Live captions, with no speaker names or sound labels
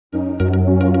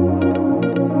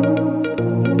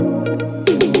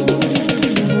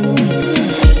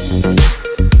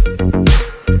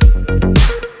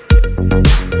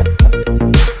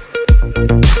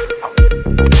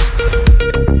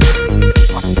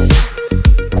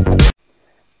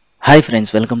Hi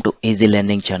friends, welcome to Easy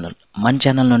Learning channel. మన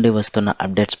channel నుండి వస్తున్న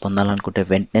అప్డేట్స్ పొందాలనుకుంటే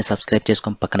వెంటనే సబ్స్క్రైబ్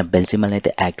చేసుకొని పక్కన బెల్ సింబల్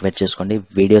అయితే యాక్టివేట్ చేసుకోండి.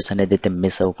 వీడియోస్ అనేది అయితే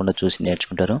మిస్ అవ్వకుండా చూసి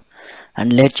నేర్చుకుంటారు.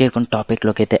 అండ్ లేట్ చేయకుండా టాపిక్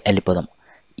లోకి అయితే వెళ్ళిపోదాం.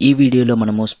 ఈ వీడియోలో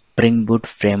మనము spring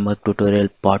boot framework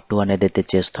tutorial part 2 అనేది అయితే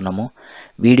చేస్తున్నాము.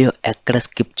 వీడియో ఎక్కడ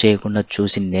స్కిప్ చేయకుండా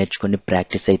చూసి నేర్చుకొని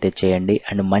ప్రాక్టీస్ అయితే చేయండి.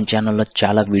 అండ్ మన ఛానల్లో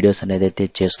చాలా వీడియోస్ అనేది అయితే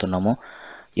చేస్తున్నాము.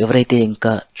 ఎవరైతే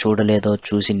ఇంకా చూడలేదో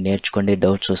చూసి నేర్చుకోండి.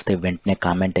 డౌట్స్ వస్తే వెంటనే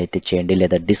కామెంట్ అయితే చేయండి,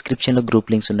 లేదా డిస్క్రిప్షన్లో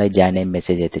గ్రూప్ లింక్స్ ఉన్నాయి, జాయిన్ అయ్యి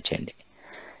మెసేజ్ అయితే చేయండి.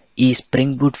 ఈ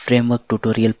spring boot framework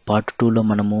tutorial part 2లో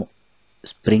మనము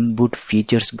స్ప్రింగ్ బూట్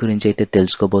ఫీచర్స్ గురించి అయితే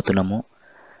తెలుసుకోబోతున్నాము.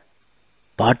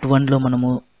 పార్ట్ 1లో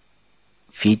మనము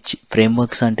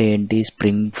ఫ్రేమ్వర్క్స్ అంటే ఏంటి,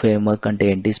 స్ప్రింగ్ ఫ్రేమ్వర్క్ అంటే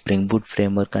ఏంటి, స్ప్రింగ్ బూట్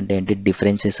ఫ్రేమ్వర్క్ అంటే ఏంటి,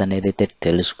 డిఫరెన్సెస్ అనేది అయితే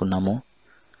తెలుసుకున్నాము.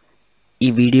 ఈ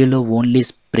వీడియోలో ఓన్లీ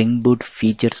స్ప్రింగ్ బూట్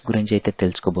ఫీచర్స్ గురించి అయితే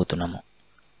తెలుసుకోబోతున్నాము.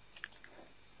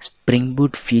 స్ప్రింగ్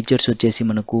బూట్ ఫీచర్స్ వచ్చేసి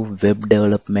మనకు web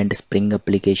development, spring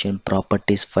application,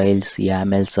 properties, files,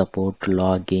 YAML support,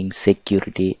 logging,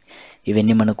 security,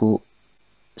 ఇవన్నీ మనకు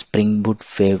స్ప్రింగ్ బూట్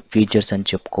ఫీచర్స్ అని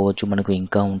చెప్పుకోవచ్చు. మనకు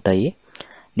ఇంకా ఉంటాయి.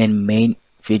 నేను మెయిన్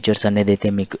ఫీచర్స్ అనేది అయితే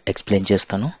మీకు ఎక్స్ప్లెయిన్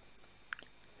చేస్తాను.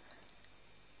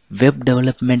 వెబ్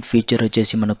డెవలప్మెంట్ ఫీచర్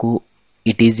వచ్చేసి మనకు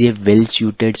it is a well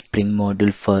suited spring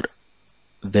module for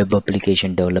web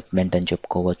application development అని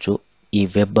చెప్పుకోవచ్చు. ఈ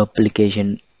వెబ్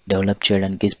అప్లికేషన్ డెవలప్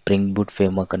చేయడానికి స్ప్రింగ్ బూట్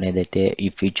ఫ్రేమ్వర్క్ అనేది అయితే, ఈ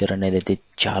ఫీచర్ అనేది అయితే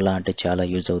చాలా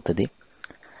యూజ్ అవుతుంది.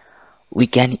 We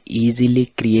can easily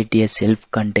create a self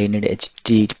contained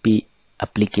HTTP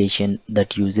application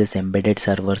that uses embedded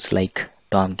servers like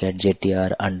Tomcat,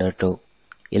 జెటిఆర్, అండర్టో.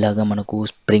 ఇలాగా మనకు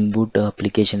స్ప్రింగ్ బూట్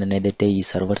అప్లికేషన్ అనేది అయితే ఈ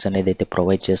సర్వర్స్ అనేది అయితే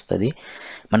ప్రొవైడ్ చేస్తుంది.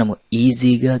 మనము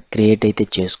ఈజీగా క్రియేట్ అయితే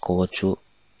చేసుకోవచ్చు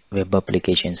web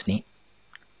అప్లికేషన్స్ని.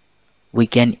 We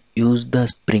can use the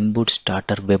Spring Boot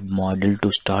starter web module to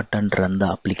start and run the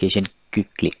application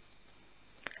quickly.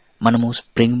 మనము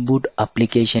స్ప్రింగ్ బూట్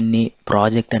అప్లికేషన్ని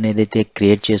ప్రాజెక్ట్ అనేది అయితే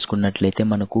క్రియేట్ చేసుకున్నట్లయితే,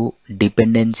 మనకు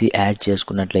డిపెండెన్సీ యాడ్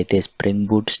చేసుకున్నట్లయితే, స్ప్రింగ్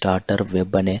బూట్ స్టార్టర్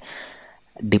వెబ్ అనే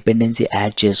డిపెండెన్సీ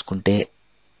యాడ్ చేసుకుంటే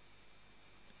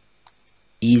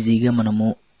ఈజీగా మనము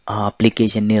ఆ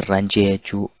అప్లికేషన్ని రన్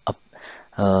చేయొచ్చు.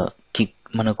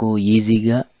 మనకు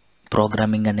ఈజీగా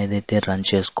ప్రోగ్రామింగ్ అనేది అయితే రన్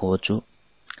చేసుకోవచ్చు.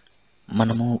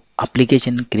 మనము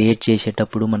అప్లికేషన్ క్రియేట్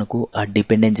చేసేటప్పుడు మనకు ఆ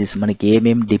డిపెండెన్సీస్, మనకి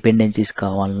ఏమేమి డిపెండెన్సీస్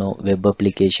కావాలనో, వెబ్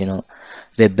అప్లికేషను,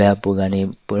 వెబ్ యాప్ కానీ,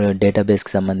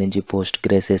 డేటాబేస్కి సంబంధించి పోస్ట్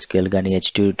గ్రేస్ SQL కానీ,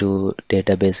 H2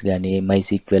 డేటాబేస్ కానీ,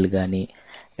 MySQL కానీ,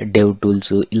 డెవ్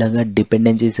టూల్స్, ఇలాగా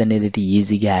డిపెండెన్సీస్ అనేది అయితే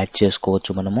ఈజీగా యాడ్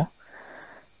చేసుకోవచ్చు మనము.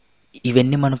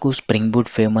 ఇవన్నీ మనకు స్ప్రింగ్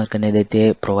బూట్ ఫ్రేమ్వర్క్ అనేది అయితే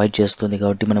ప్రొవైడ్ చేస్తుంది.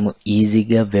 కాబట్టి మనము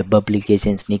ఈజీగా వెబ్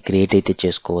అప్లికేషన్స్ని క్రియేట్ అయితే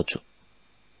చేసుకోవచ్చు.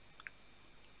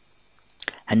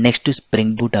 And next to Spring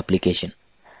Boot application.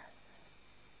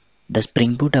 The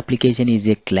Spring Boot application is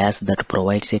a class that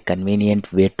provides a convenient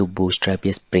way to bootstrap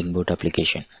a Spring Boot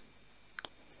application.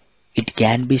 It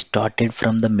can be started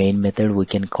from the main method. We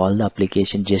can call the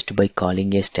application just by calling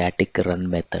a static run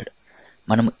method.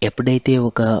 మనం ఎప్పుడైతే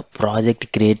ఒక project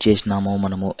create చేసినామో,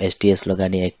 మనము STSలో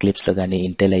కానీ, ఎక్లిప్స్లో కానీ,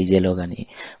 IntelliJలో కానీ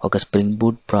ఒక spring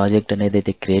boot project అనేది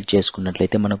అయితే క్రియేట్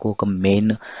చేసుకున్నట్లయితే, మనకు ఒక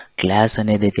మెయిన్ క్లాస్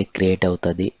అనేది అయితే క్రియేట్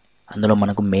అవుతుంది. అందులో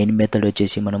మనకు మెయిన్ మెథడ్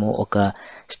వచ్చేసి మనము ఒక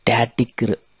స్టాటిక్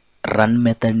రన్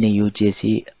మెథడ్ని యూజ్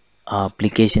చేసి ఆ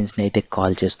అప్లికేషన్స్ని అయితే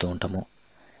కాల్ చేస్తూ ఉంటాము.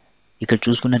 ఇక్కడ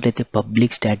చూసుకున్నట్లయితే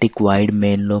పబ్లిక్ స్టాటిక్ వైడ్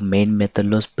మెయిన్లో, మెయిన్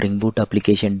మెథడ్లో spring boot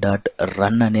application dot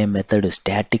run అనే మెథడ్,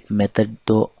 స్టాటిక్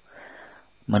మెథడ్తో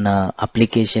మన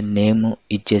అప్లికేషన్ నేమ్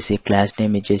ఇచ్చేసి, క్లాస్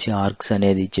నేమ్ ఇచ్చేసి, ఆర్గ్స్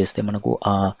అనేది ఇచ్చేస్తే మనకు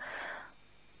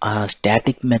ఆ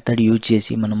స్టాటిక్ మెథడ్ యూజ్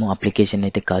చేసి మనము అప్లికేషన్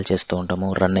అయితే కాల్ చేస్తూ ఉంటాము.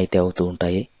 రన్ అయితే అవుతూ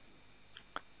ఉంటాయి.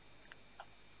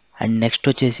 అండ్ నెక్స్ట్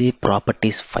వచ్చేసి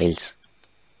ప్రాపర్టీస్, ఫైల్స్.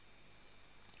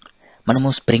 మనము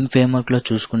స్ప్రింగ్ ఫ్రేమ్వర్క్లో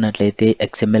చూసుకున్నట్లయితే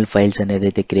XML ఫైల్స్ అనేది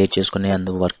అయితే క్రియేట్ చేసుకుని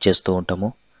అందులో వర్క్ చేస్తూ ఉంటాము.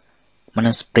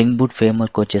 మనం స్ప్రింగ్ బూట్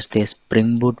ఫ్రేమ్వర్క్ వచ్చేస్తే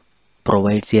spring boot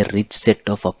provides A rich set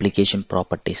of application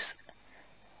properties.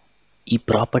 ఈ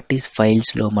ప్రాపర్టీస్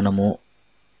ఫైల్స్లో మనము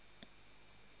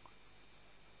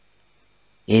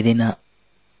ఏదైనా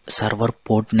సర్వర్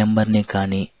పోర్ట్ నెంబర్ని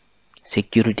కానీ,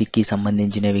 సెక్యూరిటీకి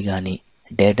సంబంధించినవి కానీ,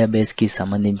 డేటాబేస్కి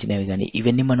సంబంధించినవి కానీ,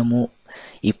 ఇవన్నీ మనము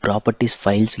ఈ ప్రాపర్టీస్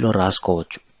ఫైల్స్లో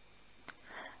రాసుకోవచ్చు.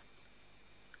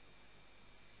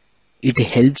 It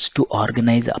helps to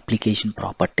organise application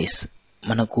properties.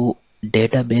 మనకు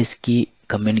డేటాబేస్కి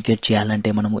కమ్యూనికేట్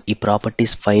చేయాలంటే మనము ఈ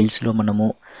ప్రాపర్టీస్ ఫైల్స్లో మనము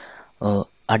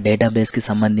ఆ డేటాబేస్కి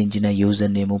సంబంధించిన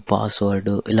యూజర్ నేము,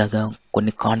 పాస్వర్డ్, ఇలాగా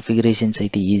కొన్ని కాన్ఫిగరేషన్స్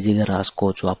అయితే ఈజీగా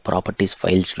రాసుకోవచ్చు ఆ ప్రాపర్టీస్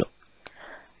ఫైల్స్లో.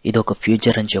 ఇది ఒక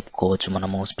ఫ్యూచర్ అని చెప్పుకోవచ్చు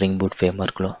మనము స్ప్రింగ్ బూట్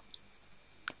ఫ్రేమ్వర్క్లో.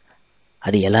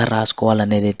 అది ఎలా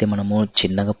రాసుకోవాలనేది అయితే మనము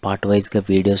చిన్నగా పార్ట్ వైజ్గా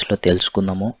వీడియోస్లో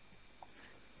తెలుసుకుందాము.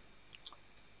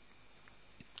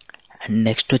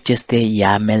 నెక్స్ట్ వచ్చేస్తే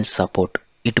YAML support.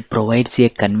 It provides a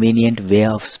convenient way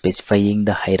of specifying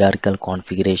the hierarchical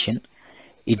configuration.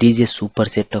 It is a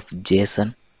superset of JSON.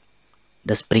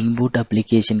 The Spring Boot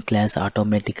application class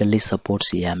automatically supports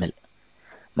YAML.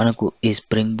 మనకు ఈ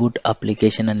స్ప్రింగ్ బూట్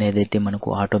అప్లికేషన్ అనేదైతే మనకు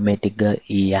ఆటోమేటిక్గా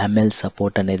ఈ YAML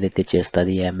support అనేదైతే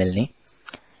చేస్తుంది YAMLని.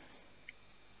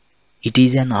 It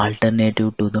is an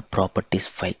alternative to the properties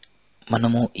file.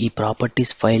 మనము ఈ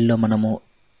properties ఫైల్లో మనము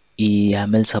ఈ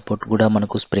YAML సపోర్ట్ కూడా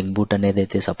మనకు స్ప్రింగ్ బూట్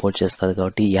అనేదైతే సపోర్ట్ చేస్తుంది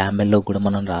కాబట్టి YAMLలో కూడా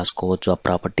మనం రాసుకోవచ్చు. ఆ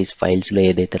ప్రాపర్టీస్ ఫైల్స్లో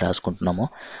ఏదైతే రాసుకుంటున్నామో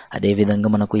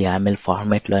అదేవిధంగా మనకు YAML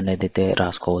ఫార్మాట్లో అనేదైతే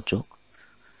రాసుకోవచ్చు.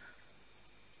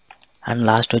 అండ్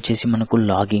లాస్ట్ వచ్చేసి మనకు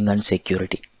logging and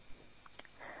security.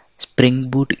 Spring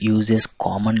boot uses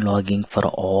common logging for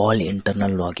all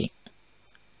internal logging.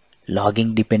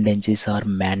 Logging dependencies are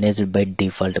managed by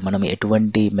default. మనం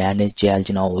ఎటువంటి మేనేజ్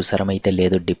చేయాల్సిన అవసరం అయితే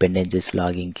లేదు డిపెండెన్సీస్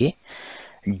లాగింగ్కి.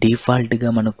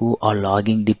 డిఫాల్ట్గా మనకు ఆ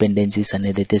logging dependencies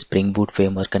అనేదైతే spring boot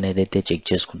framework అనేదైతే check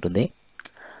చేసుకుంటుంది.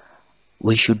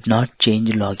 We should not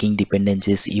change logging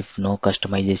dependencies if no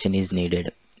customization is needed.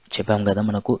 చెప్పాం కదా,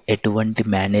 మనకు ఎటువంటి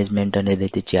మేనేజ్మెంట్ అనేది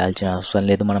అయితే చేయాల్సిన అవసరం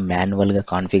లేదు. మనం మాన్యువల్గా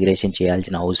కాన్ఫిగరేషన్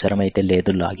చేయాల్సిన అవసరం అయితే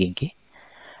లేదు లాగింగ్కి.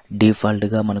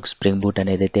 డిఫాల్ట్గా మనకు స్ప్రింగ్ బూట్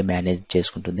అనేది అయితే మేనేజ్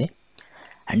చేసుకుంటుంది.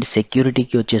 అండ్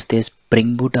సెక్యూరిటీకి వచ్చేస్తే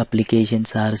spring boot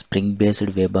applications are spring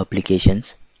based web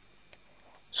applications.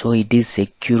 So it is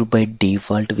secure by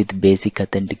default with basic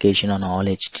authentication on all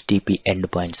HTTP end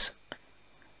points.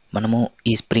 మనము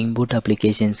ఈ స్ప్రింగ్ బూట్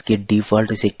అప్లికేషన్స్కి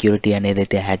డిఫాల్ట్ సెక్యూరిటీ అనేది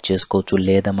అయితే యాడ్ చేసుకోవచ్చు,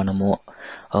 లేదా మనము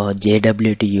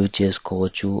JWT యూజ్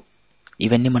చేసుకోవచ్చు.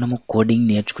 ఇవన్నీ మనము కోడింగ్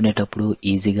నేర్చుకునేటప్పుడు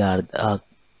ఈజీగా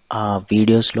ఆ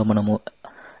వీడియోస్లో మనము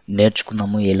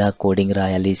నేర్చుకుందాము ఎలా కోడింగ్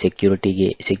రాయాలి,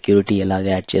 సెక్యూరిటీ ఎలాగ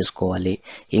యాడ్ చేసుకోవాలి,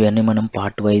 ఇవన్నీ మనం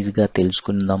పార్ట్ వైజ్గా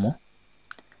తెలుసుకుందాము.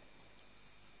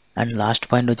 అండ్ లాస్ట్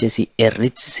పాయింట్ వచ్చేసి ఏ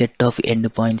rich set of end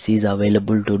points is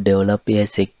available to develop a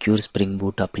secure spring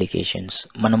boot applications.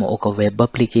 మనం ఒక వెబ్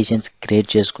అప్లికేషన్స్ క్రియేట్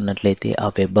చేసుకున్నట్లయితే ఆ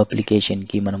వెబ్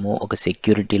అప్లికేషన్కి మనము ఒక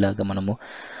సెక్యూరిటీ లాగా మనము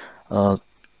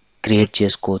క్రియేట్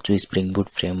చేసుకోవచ్చు ఈ స్ప్రింగ్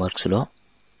బూట్ ఫ్రేమ్వర్క్స్లో.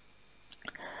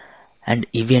 అండ్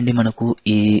ఇవి అండి మనకు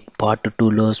ఈ పార్ట్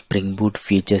 2లో స్ప్రింగ్ బూట్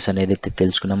ఫీచర్స్ అనేది అయితే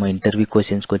తెలుసుకున్నాము. ఇంటర్వ్యూ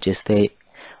క్వశ్చన్స్కి వచ్చేస్తే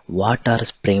what are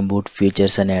spring boot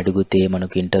features అని అడిగితే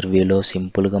మనకు ఇంటర్వ్యూలో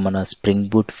సింపుల్గా మన స్ప్రింగ్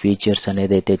బూట్ ఫీచర్స్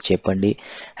అనేది అయితే చెప్పండి.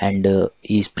 అండ్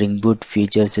ఈ spring boot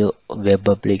features web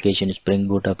application, spring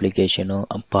boot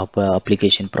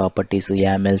application properties,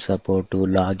 YAML support,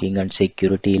 logging and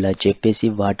security ఇలా చెప్పేసి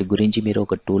వాటి గురించి మీరు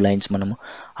ఒక 2 lines మనము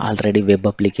ఆల్రెడీ వెబ్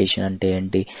అప్లికేషన్ అంటే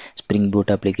ఏంటి, spring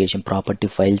boot application property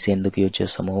files ఎందుకు యూజ్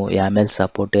చేస్తాము, YAML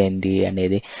సపోర్ట్ ఏంటి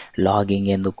అనేది, లాగింగ్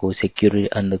ఎందుకు,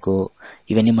 సెక్యూరిటీ ఎందుకు,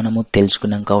 ఇవన్నీ మనము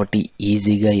తెలుసుకున్నాం. కాబట్టి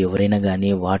ఈజీగా ఎవరైనా కానీ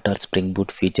what are spring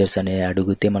boot features అనేది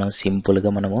అడిగితే మనం సింపుల్గా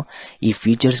మనము ఈ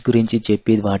ఫీచర్స్ గురించి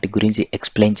చెప్పి వాటి గురించి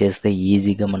ఎక్స్ప్లెయిన్ చేస్తే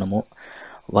ఈజీగా మనము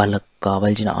వాళ్ళకు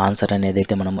కావాల్సిన ఆన్సర్ అనేది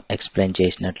అయితే మనం ఎక్స్ప్లెయిన్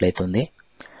చేసినట్లయితుంది.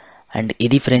 అండ్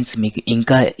ఇది ఫ్రెండ్స్, మీకు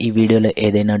ఇంకా ఈ వీడియోలో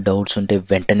ఏదైనా డౌట్స్ ఉంటే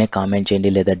వెంటనే కామెంట్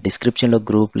చేయండి, లేదా డిస్క్రిప్షన్లో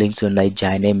గ్రూప్ లింక్స్ ఉన్నాయి,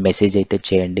 జాయిన్ అయ్యి మెసేజ్ అయితే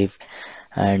చేయండి.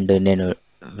 అండ్ నేను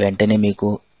వెంటనే మీకు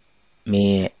మీ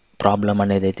ప్రాబ్లం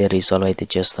అనేది అయితే రీసాల్వ్ అయితే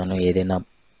చేస్తాను ఏదైనా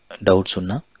డౌట్స్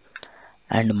ఉన్నా.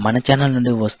 అండ్ మన ఛానల్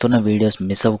నుండి వస్తున్న వీడియోస్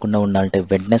మిస్ అవ్వకుండా ఉండాలంటే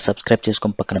వెంటనే సబ్స్క్రైబ్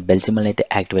చేసుకొని పక్కన బెల్ సింబల్ని అయితే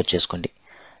యాక్టివేట్ చేసుకోండి.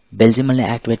 బెల్ సింబల్ని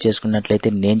యాక్టివేట్ చేసుకున్నట్లయితే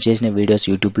నేను చేసిన వీడియోస్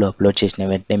యూట్యూబ్లో అప్లోడ్ చేసిన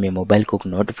వెంటనే మీ మొబైల్కి ఒక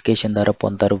నోటిఫికేషన్ ద్వారా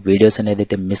పొందుతారు. వీడియోస్ అనేది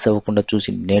అయితే మిస్ అవ్వకుండా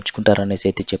చూసి నేర్చుకుంటారు అనేసి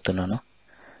అయితే చెప్తున్నాను.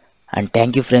 And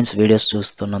thank you friends videos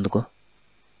చూస్తున్నందుకు.